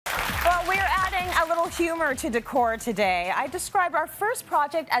little humor to decor today. I describe our first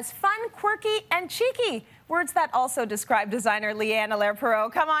project as fun, quirky, and cheeky. Words that also describe designer Leigh-Ann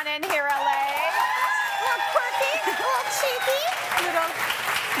Allaire-Perrault. Come on in here, LA. A little quirky, a little cheeky,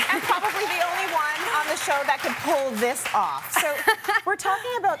 and probably the only one on the show that could pull this off. So we're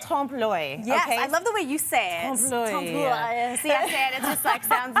talking about trompe-l'œil. Yes, okay? I love the way you say it. Trompe-l'œil. Trompe-l'œil. See, I say it, it just like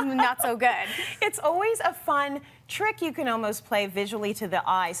sounds not so good. It's always a fun trick you can almost play visually to the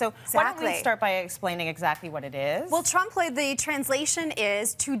eye. So why don't we start by explaining exactly what it is? Well, trompe-l'œil, the translation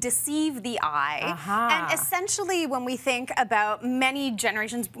is to deceive the eye. And essentially, when we think about many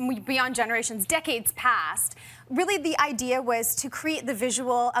generations, beyond generations, decades past, really the idea was to create the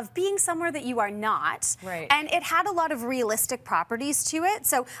visual of being somewhere that you are not. Right. And it had a lot of realistic properties to it.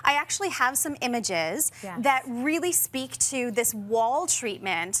 So I actually have some images that really speak to this wall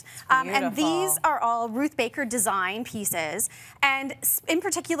treatment. And these are all Ruth Baker design pieces. And in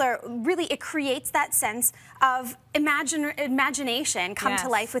particular, really it creates that sense of imagination come to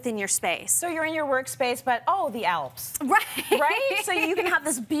life within your space. So you're in your workspace, but the Alps. Right. Right? So you can have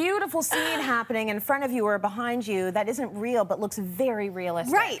this beautiful scene happening in front of you or behind you that isn't real but looks very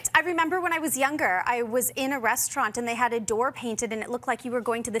realistic. Right. I remember when I was younger, I was in a restaurant and they had a door painted and it looked like you were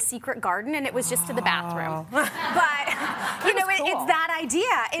going to the secret garden and it was just to the bathroom. But, you know, it's that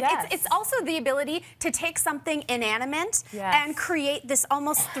idea. It's also the ability to take something inanimate and create this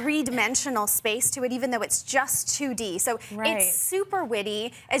almost three-dimensional space to it, even though it's just 2D. So it's super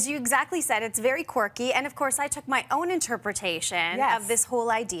witty. As you exactly said, it's very quirky. And of course, I took my own interpretation of this whole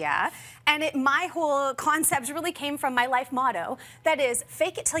idea. And my whole concept really came from my life motto. That is,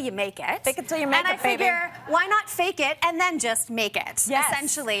 fake it till you make it. Fake it till you make it, baby. And I figure, why not fake it and then just make it,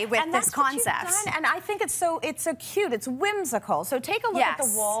 essentially, with this concept. And I think it's so cute. It's whimsical. So take a look at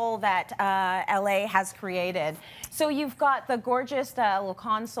the wall that LA has created. So you've got the gorgeous little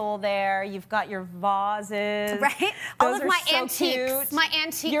console there. You've got your vases. Right. All of my antiques. My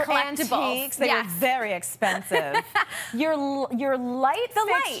antique collectibles. Antiques. They are very expensive. your light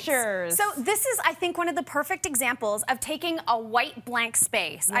fixtures. So this is, I think, one of the perfect examples of taking a white blank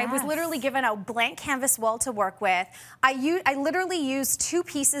space. I was literally given a blank canvas wall to work with. I literally used 2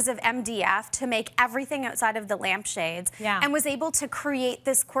 pieces of MDF to make everything outside of the lampshades and was able to create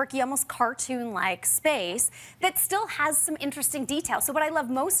this quirky, almost cartoon-like space that still has some interesting detail. So what I love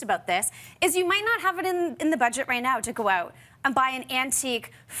most about this is you might not have it in the budget right now to go out and buy an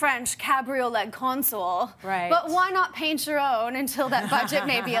antique French cabriolet console. Right. But why not paint your own until that budget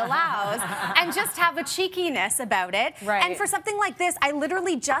maybe allows and just have a cheekiness about it. Right. And for something like this, I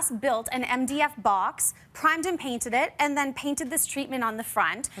literally just built an MDF box, primed and painted it, and then painted this treatment on the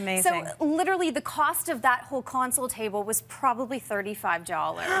front. Amazing. So literally the cost of that whole console table was probably $35,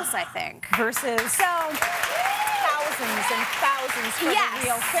 I think. Versus thousands and thousands for the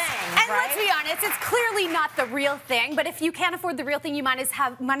real thing. And let's be honest, it's clearly not the real thing, but if you can't afford the real thing, you might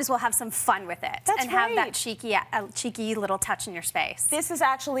as well have some fun with it. Have that cheeky little touch in your space. This is a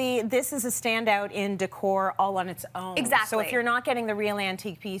standout in decor all on its own. Exactly. So if you're not getting the real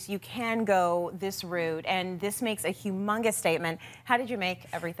antique piece, you can go this route, and this makes a humongous statement. How did you make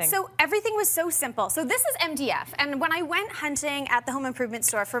everything? So everything was so simple. So this is MDF, and when I went hunting at the home improvement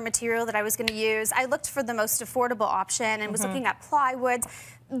store for material that I was going to use, I looked for the most affordable option and was looking at plywoods.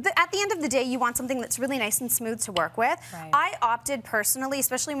 At the end of the day, you want something that's really nice and smooth to work with. Right. I opted personally,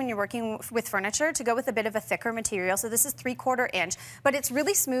 especially when you're working with furniture, to go with a bit of a thicker material. So this is 3/4 inch, but it's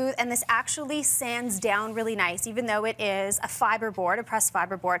really smooth, and this actually sands down really nice, even though it is a fiberboard, a pressed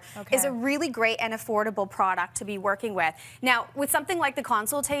fiberboard. Is a really great and affordable product to be working with. Now, with something like the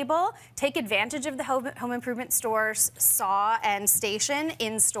console table, take advantage of the home improvement store's saw and station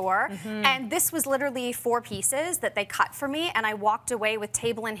in store. And this was literally 4 pieces that they cut for me, and I walked away with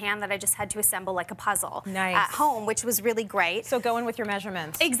table in hand that I just had to assemble like a puzzle at home, which was really great. So go in with your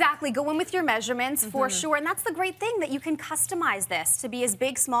measurements. Exactly, go in with your measurements for sure. And that's the great thing, that you can customize this to be as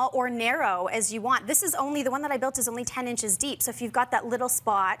big, small, or narrow as you want. This is only, the one that I built is only 10 inches deep. So if you've got that little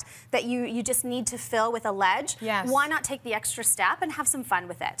spot that you just need to fill with a ledge, why not take the extra step and have some fun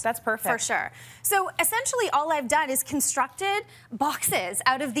with it? That's perfect. For sure. So essentially all I've done is constructed boxes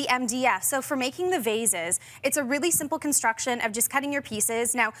out of the MDF. So for making the vases, it's a really simple construction of just cutting your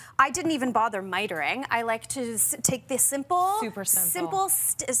pieces. Now, I didn't even bother mitering. I like to take this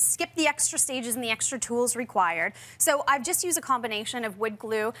skip the extra stages and the extra tools required. So I've just used a combination of wood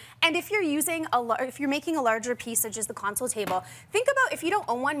glue. And if you're making a larger piece, such as the console table, think about, if you don't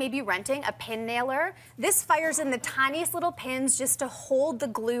own one, maybe renting a pin nailer. This fires in the tiniest little pins just to hold the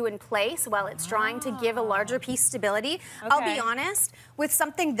glue in place while it's drying to give a larger piece stability. I'll be honest, with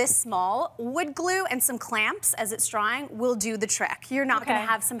something this small, wood glue and some clamps as it's drying will do the trick. You're not going to to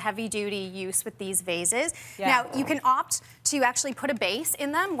have some heavy-duty use with these vases. Yeah. Now, you can opt to actually put a base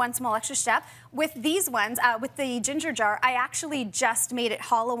in them, one small extra step. With these ones, with the ginger jar, I actually just made it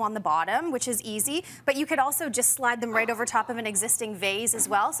hollow on the bottom, which is easy, but you could also just slide them right over top of an existing vase as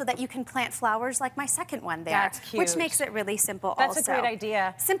well, so that you can plant flowers like my second one there. That's cute. Which makes it really simple. That's a great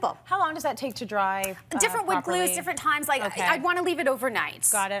idea. Simple. How long does that take to dry? Different wood properly? glues, different times. Like, Okay. I'd want to leave it overnight.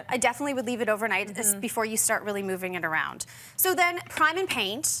 Got it. I definitely would leave it overnight before you start really moving it around. So then, prime and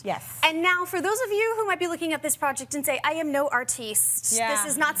paint. Yes. And now, for those of you who might be looking at this project and say, I am no artiste. Yeah.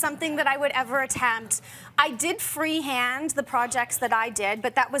 This is not something that I would ever attempt. I did freehand the projects that I did,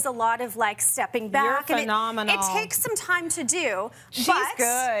 but that was a lot of like stepping back. You're phenomenal. It takes some time to do. She's but,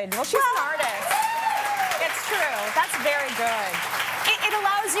 good. Well, she's an artist. It's true. That's very good. It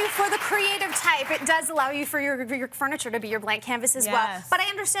allows you for the creative type. It does allow you for your furniture to be your blank canvas as well. But I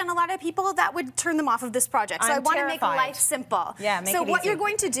understand a lot of people that would turn them off of this project. So I want to make life simple. Yeah, make so it what easy. you're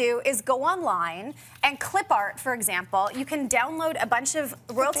going to do is go online and clip art, for example. You can download a bunch of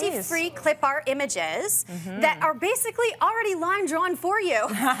royalty-free clip art images that are basically already line drawn for you.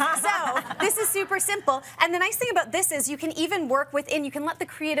 So this is super simple. And the nice thing about this is you can even work within, you can let the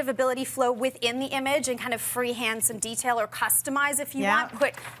creative ability flow within the image and kind of freehand some detail or customize if you want.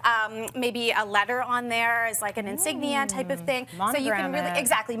 Put maybe a letter on there as like an insignia type of thing. Monogram so you can really,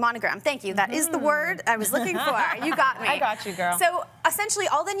 exactly, monogram. Thank you. That is the word I was looking for. You got me. I got you, girl. So essentially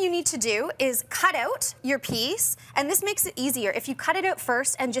all then you need to do is cut out your piece, and this makes it easier. If you cut it out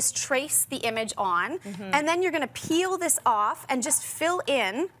first and just trace the image on, and then you're going to peel this off and just fill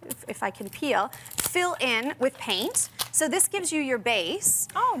in, if I can peel, fill in with paint. So this gives you your base.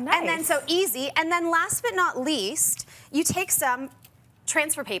 Oh, nice. And then so easy. And then last but not least, you take some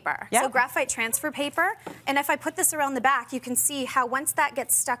transfer paper. Yep. So graphite transfer paper. And if I put this around the back, you can see how once that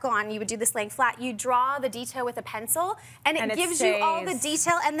gets stuck on, you would do this laying flat, you draw the detail with a pencil, and it gives you all the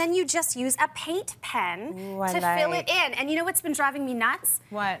detail, and then you just use a paint pen to fill it in. And you know what's been driving me nuts?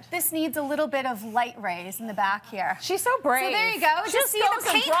 What? This needs a little bit of light rays in the back here. She's so brave. So there you go. She Just see the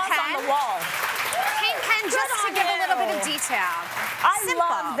paint pen on the wall. Paint pen just to give a little bit of detail. I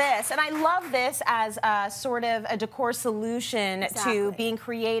love this, and I love this as a sort of a decor solution to being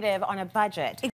creative on a budget.